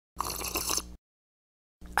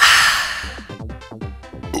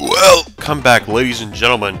Welcome back, ladies and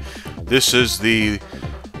gentlemen. This is the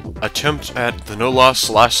attempt at the no-loss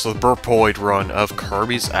slash the burpoid run of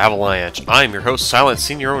Kirby's Avalanche. I'm your host, Silent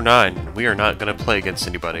Senior 09. We are not going to play against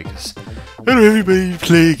anybody, because I don't have anybody to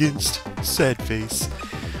play against. Sad face.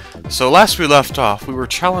 So last we left off, we were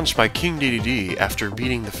challenged by King DDD after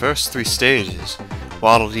beating the first three stages,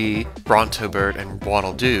 Waddle Dee, Bronto Bird, and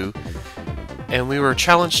Waddle Doo, and we were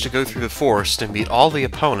challenged to go through the forest and beat all the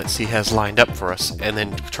opponents he has lined up for us, and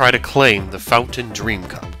then try to claim the Fountain Dream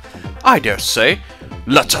Cup. I dare say,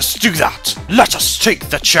 let us do that! Let us take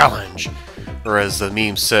the challenge! Or as the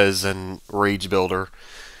meme says in Rage Builder,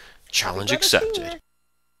 challenge accepted.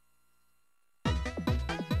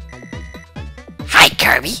 Hi,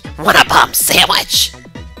 Kirby! Want a bomb sandwich?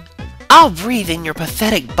 I'll breathe in your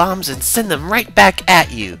pathetic bombs and send them right back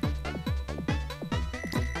at you.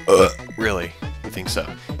 Really? You think so?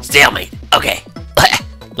 Stalemate. Okay.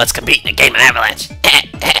 Let's compete in a game of Avalanche.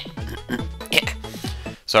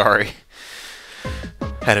 Sorry.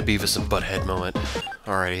 Had a Beavis and Butthead moment.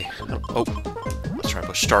 Alrighty. Oh, let's try to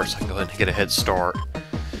push start so I can go ahead and get a head start.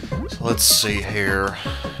 So let's see here.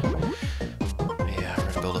 Yeah, we're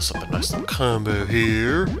gonna build us up a nice little combo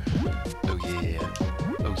here. Oh yeah.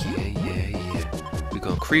 Oh yeah. We're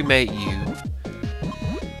gonna cremate you.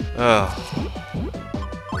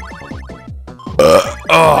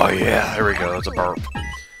 Oh yeah, there we go, it's a burp.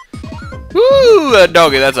 Woo,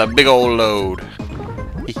 doggy, that's a big old load.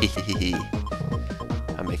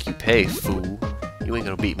 I'll make you pay, fool. You ain't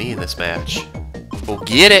gonna beat me in this match.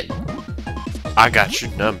 Forget it! I got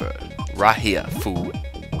your number. Right here, fool.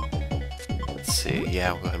 Let's see,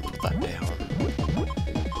 yeah, we'll go ahead and put that down.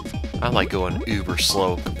 I like going uber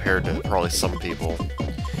slow compared to probably some people.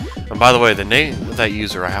 And by the way, the name of that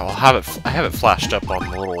user, I have it flashed up on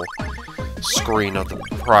the little screen of the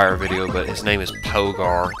prior video, but his name is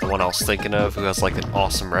Pogar, the one I was thinking of, who has like an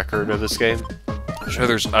awesome record of this game. I'm sure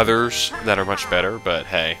there's others that are much better, but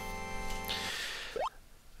hey.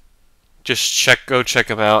 Just go check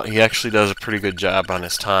him out. He actually does a pretty good job on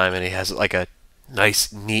his time, and he has like a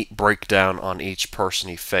nice, neat breakdown on each person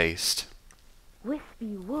he faced.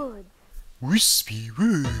 Wispy woods. Wispy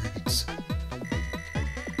woods.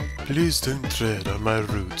 Please don't tread on my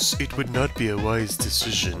roots. It would not be a wise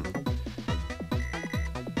decision.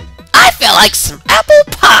 I feel like some apple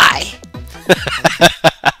pie!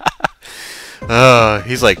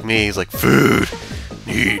 He's like me. He's like, food.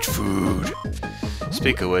 Need food.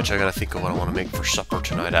 Speaking of which, I gotta think of what I want to make for supper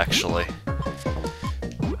tonight, actually.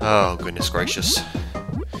 Oh, goodness gracious.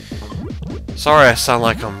 Sorry I sound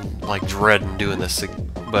like I'm, like, dreading doing this,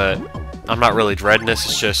 but I'm not really dreading this.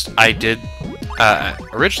 It's just, I did...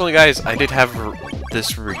 originally, guys, I did have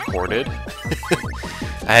this recorded.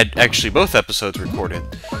 I had actually both episodes recorded.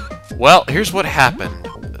 Well, here's what happened.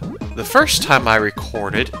 The first time I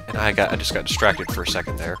recorded, and I just got distracted for a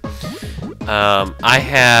second there. I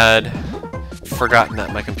had forgotten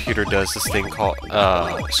that my computer does this thing called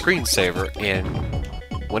screensaver, and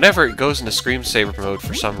whenever it goes into screensaver mode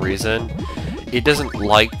for some reason, it doesn't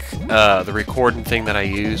like the recording thing that I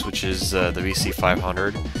use, which is the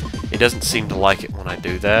VC500. It doesn't seem to like it when I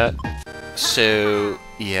do that. So,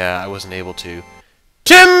 yeah, I wasn't able to.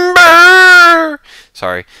 Timber!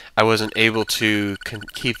 Sorry, I wasn't able to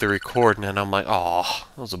keep the recording, and I'm like, oh,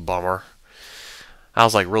 that was a bummer. I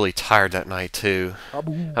was like really tired that night too.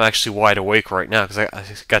 I'm actually wide awake right now because I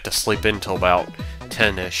got to sleep in till about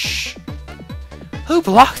 10-ish. Who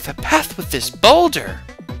blocked the path with this boulder?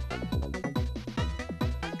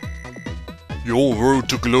 Your road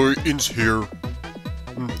to glory ends here.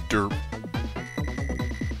 Derp.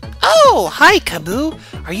 Oh, hi, Kaboo.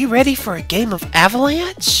 Are you ready for a game of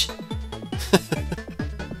Avalanche?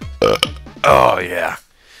 Oh yeah.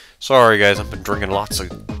 Sorry guys, I've been drinking lots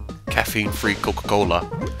of caffeine-free Coca-Cola.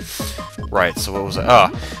 Right, so what was it?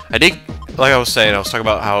 I did, like I was saying, I was talking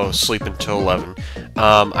about how I was sleeping till 11.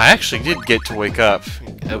 I actually did get to wake up,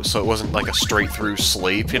 so it wasn't like a straight-through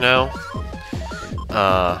sleep, you know?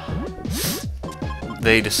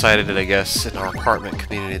 They decided that, I guess, in our apartment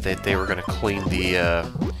community that they were going to clean the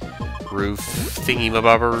roof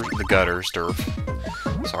thingy-mabobber, the gutters, derp.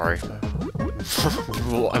 Sorry.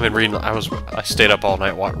 I've been reading. I stayed up all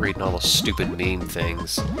night reading all those stupid meme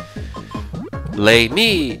things. Lay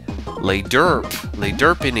me, lay derp, lay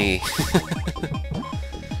derpiny.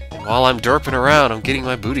 While I'm derping around, I'm getting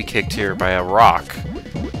my booty kicked here by a rock.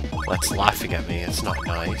 That's laughing at me. It's not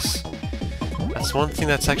nice. That's one thing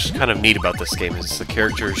that's actually kind of neat about this game is the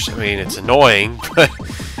characters. I mean, it's annoying, but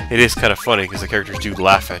it is kind of funny because the characters do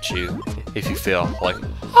laugh at you if you fail. Like,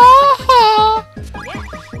 ha ha.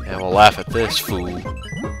 And we'll laugh at this fool.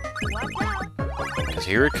 Because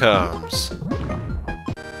here it comes.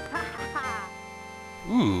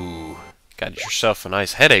 Ooh, got yourself a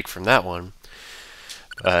nice headache from that one.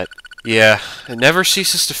 But yeah, it never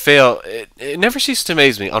ceases to fail. It never ceases to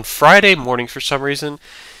amaze me. On Friday morning, for some reason,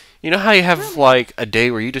 you know how you have like a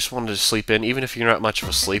day where you just wanted to sleep in, even if you're not much of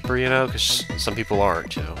a sleeper, you know, because some people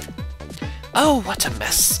aren't, you know. Oh, what a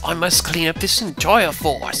mess. I must clean up this entire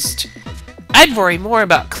forest. I'd worry more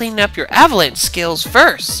about cleaning up your avalanche skills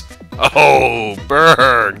first. Oh,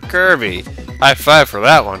 burn, Kirby. High five for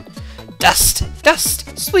that one. Dust,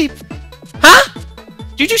 dust, sweep. Huh?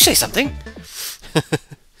 Did you say something?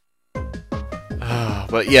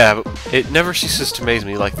 But yeah, it never ceases to amaze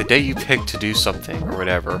me. Like, the day you pick to do something or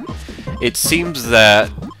whatever, it seems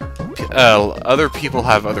that other people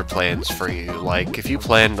have other plans for you. Like, if you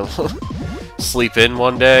plan to sleep in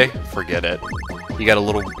one day, forget it. You got a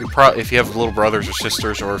little, if you have little brothers or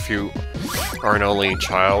sisters, or if you are an only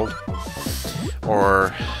child, or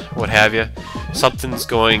what have you, something's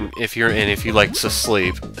going, if you like to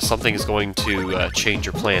sleep, something is going to change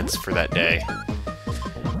your plans for that day.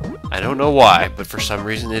 I don't know why, but for some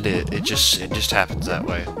reason it just happens that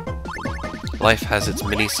way. Life has its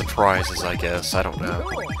many surprises, I guess. I don't know.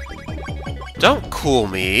 Don't cool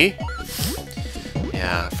me.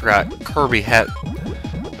 Yeah, I forgot Kirby hat.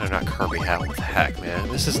 No, not Kirby hat. What the heck, man?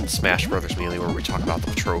 This isn't Smash Brothers Melee where we talk about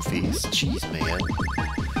the trophies. Jeez, man.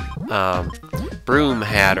 Broom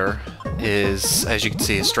Hatter is, as you can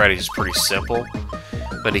see, his strategy is pretty simple.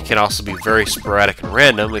 But he can also be very sporadic and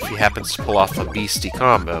random if he happens to pull off a beastie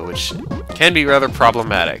combo, which can be rather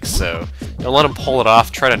problematic, so don't let him pull it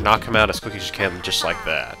off. Try to knock him out as quick as you can, just like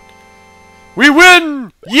that. We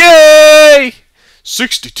win! Yay!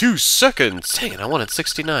 62 seconds! Dang it, I wanted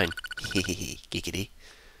 69. Giggity.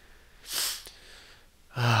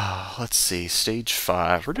 Let's see, stage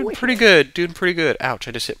 5. We're doing pretty good, Ouch,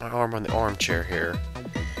 I just hit my arm on the armchair here.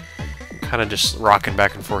 Kind of just rocking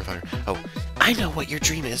back and forth on her. Oh, I know what your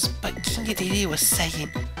dream is, but King Dedede was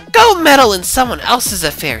saying, go meddle in someone else's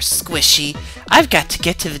affairs, Squishy. I've got to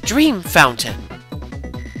get to the dream fountain.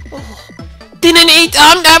 Oh. Didn't eat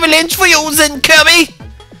avalanche for you, then, Kirby!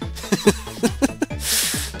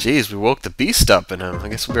 Jeez, we woke the beast up in him. I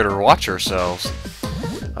guess we better watch ourselves.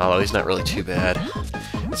 Although he's not really too bad.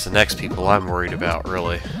 It's the next people I'm worried about,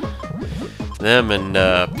 really. Them and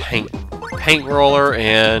Paint Roller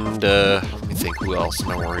and let me think, who else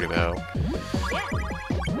am I worried about?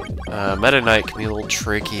 Meta Knight can be a little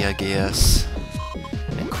tricky, I guess.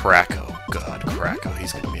 And Kracko. God, Kracko,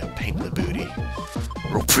 he's gonna be a pain in the booty.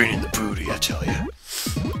 Real pain in the booty, I tell ya.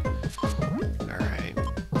 Alright.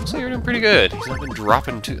 Looks like you're doing pretty good. He's not been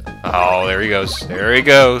dropping too. Oh, there he goes. There he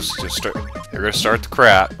goes. They're gonna start the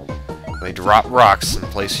crap. They drop rocks in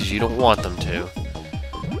places you don't want them to.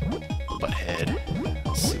 Butthead.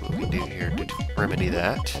 Let's see what we do here to remedy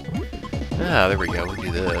that. Ah, there we go. We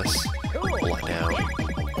do this. Pull it down.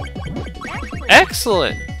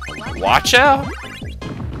 Excellent! Watch out!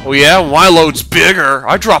 Oh yeah, my load's bigger!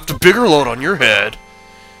 I dropped a bigger load on your head!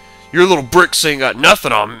 Your little bricks ain't got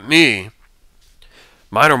nothing on me!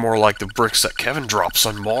 Mine are more like the bricks that Kevin drops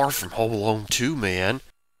on Mar from Home Alone 2, man.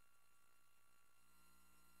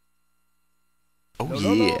 Oh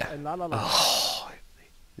yeah! Oh,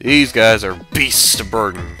 these guys are beasts to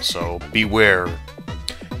burden, so beware.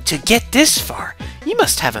 To get this far, you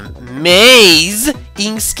must have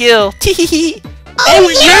amazing skill. Teehee. Oh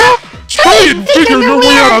yeah! Try and figure your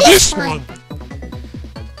way out of this one!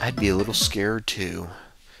 I'd be a little scared too.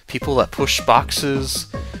 People that push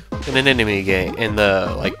boxes in an enemy game, in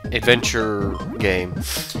the like adventure game,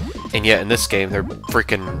 and yet in this game they're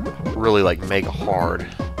freaking really like mega hard.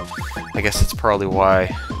 I guess that's probably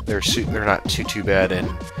why they're not too bad in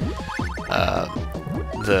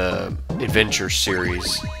the adventure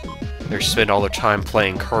series. They spend all their time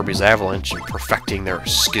playing Kirby's Avalanche and perfecting their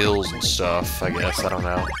skills and stuff, I guess. I don't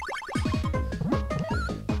know.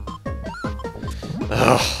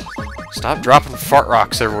 Ugh. Stop dropping fart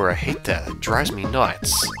rocks everywhere. I hate that. It drives me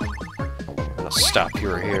nuts. I'm gonna stop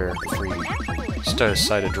you right here before you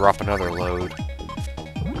decide to drop another load.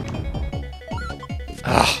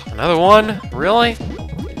 Ugh. Another one? Really?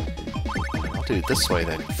 I'll do it this way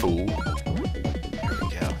then, fool.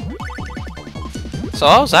 So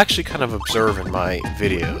I was actually kind of observing my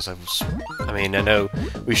videos. I mean, I know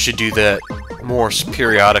we should do that more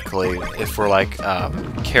periodically if we're like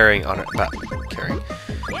carrying on about carrying.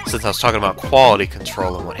 Since I was talking about quality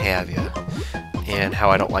control and what have you, and how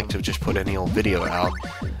I don't like to just put any old video out.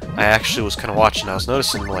 I actually was kind of watching. I was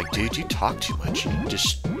noticing, like, dude, you talk too much. You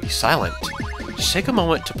just be silent. Just take a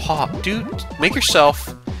moment to pause, dude. Make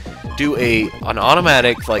yourself do an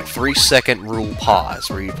automatic like 3-second rule pause,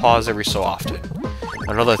 where you pause every so often.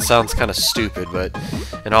 I know that sounds kind of stupid, but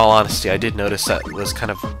in all honesty, I did notice that was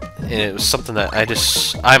kind of, and it was something that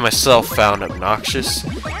I myself found obnoxious.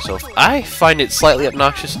 So if I find it slightly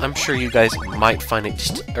obnoxious, I'm sure you guys might find it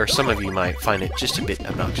just, or some of you might find it just a bit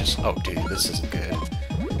obnoxious. Oh, dude, this isn't good.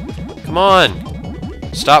 Come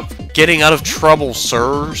on! Stop getting out of trouble,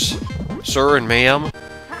 sirs. Sir and ma'am.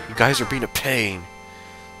 You guys are being a pain.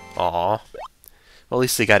 Aw. Well, at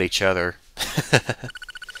least they got each other.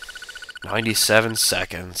 97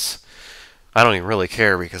 seconds. I don't even really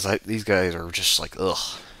care because these guys are just like,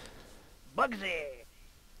 ugh. Bugsy!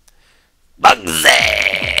 Bugsy!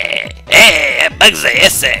 Hey, Bugsy,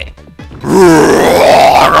 esse!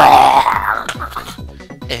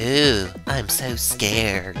 Oh, I'm so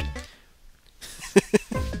scared.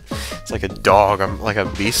 It's like a dog. I'm like a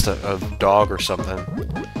beast of dog or something.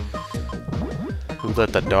 Who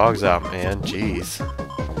let the dogs out, man? Jeez.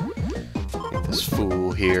 This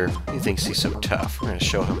fool here. He thinks he's so tough. We're gonna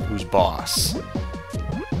show him who's boss.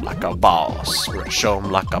 Like a boss. We're gonna show him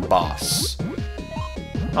like a boss.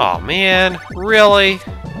 Oh man, really?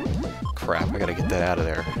 Crap, I gotta get that out of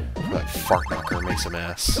there. That fart knocker makes a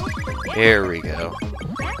mess. There we go.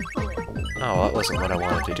 Oh, well, that wasn't what I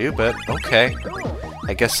wanted to do, but okay.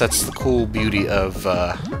 I guess that's the cool beauty of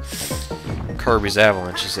Kirby's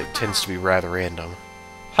Avalanche, is it tends to be rather random.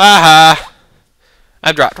 Ha ha!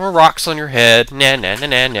 I've dropped more rocks on your head. Nah, nah, nah,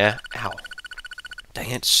 nah, nah. Ow. Dang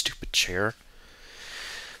it, stupid chair.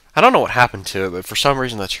 I don't know what happened to it, but for some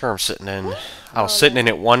reason the chair I'm sitting in, I was sitting in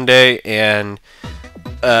it one day, and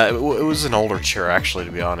it was an older chair, actually,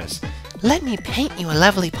 to be honest. Let me paint you a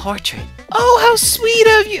lovely portrait. Oh, how sweet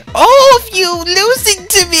of you! All of you losing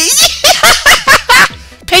to me!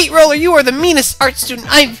 Paint roller, you are the meanest art student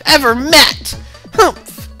I've ever met!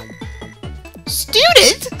 Humph!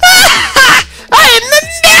 Student? I am the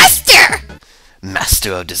master!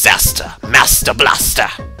 Master of disaster, master blaster.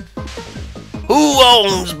 Who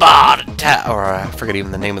owns Bar Town? Or I forget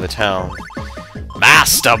even the name of the town.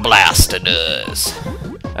 Master Blaster does.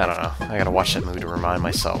 I don't know. I gotta watch that movie to remind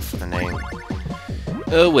myself of the name.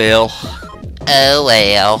 Oh well. Oh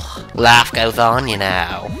well. Life goes on, you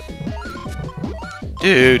know.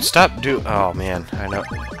 Dude, stop oh man, I know.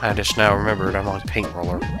 I just now remembered I'm on paint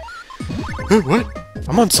roller. What?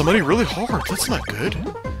 I'm on somebody really hard. That's not good.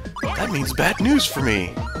 That means bad news for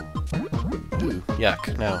me. Ooh,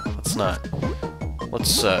 yuck. No, let's not.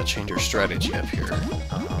 Let's change our strategy up here.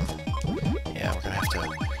 Yeah, we're gonna have to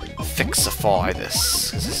fixify this,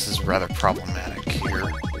 because this is rather problematic here.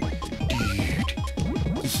 Dude.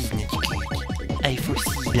 I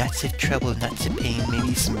foresee lots of trouble, lots of pain,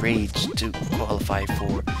 maybe some rage to qualify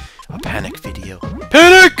for a panic video.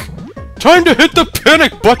 Panic! Time to hit the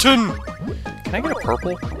panic button! Can I get a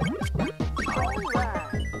purple?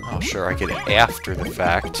 Oh, sure, I get it after the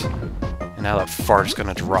fact. And now that fart's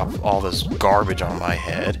gonna drop all this garbage on my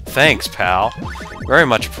head. Thanks, pal. Very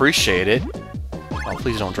much appreciated. Oh,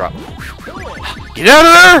 please don't drop. Get out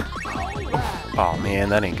of there! Oh, man,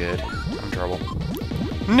 that ain't good. I'm in trouble.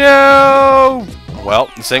 No!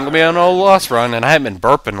 Well, this ain't gonna be an old lost run, and I haven't been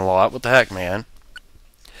burping a lot. What the heck, man?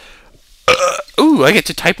 Ooh, I get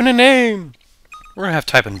to type in a name! We're gonna have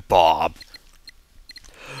to type in Bob.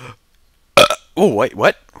 Oh, wait,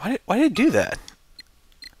 what? Why did it do that?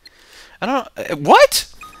 I don't know.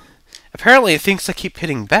 What? Apparently it thinks I keep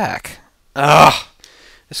hitting back. Ugh!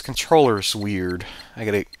 This controller is weird.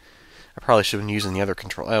 I probably should have been using the other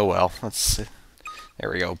controller. Oh well, let's see. There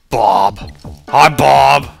we go. Bob! Hi,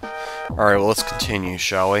 Bob! Alright, well, let's continue,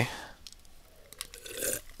 shall we?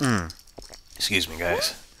 Excuse me,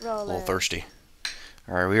 guys. A little thirsty.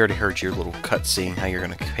 Alright, we already heard your little cutscene, how you're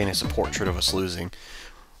gonna paint us a portrait of us losing.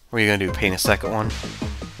 What are you gonna do, paint a second one?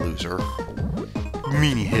 Loser.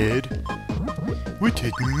 Meanie head. What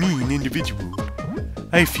a mean individual.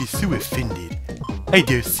 I feel so offended. I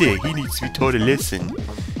dare say he needs to be taught a lesson.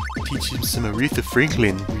 Teach him some Aretha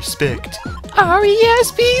Franklin respect.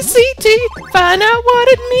 R-E-S-P-C-T, find out what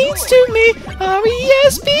it means to me.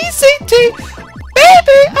 R-E-S-P-C-T,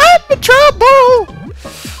 baby, I'm in trouble.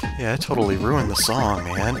 Yeah, I totally ruined the song,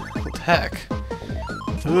 man. What the heck?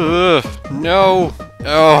 Ugh, no.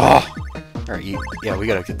 Oh. Alright, yeah, we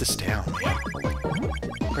gotta get this down, man.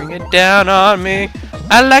 Bring it down on me.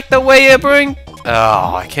 I like the way you bring...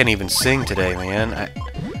 Oh, I can't even sing today, man.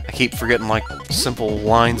 I keep forgetting, like, simple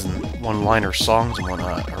lines and one-liner songs and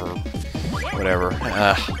whatnot, or whatever.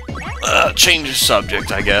 Change the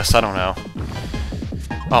subject, I guess. I don't know.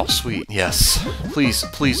 Oh, sweet. Yes. Please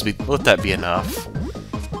let that be enough.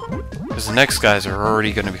 Because the next guys are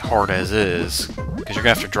already going to be hard as is. Because you're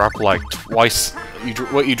going to have to drop, like, twice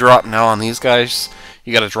what you drop now on these guys.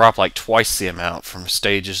 you gotta drop like twice the amount from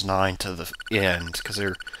stages 9 to the end, because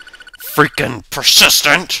they're freaking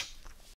persistent.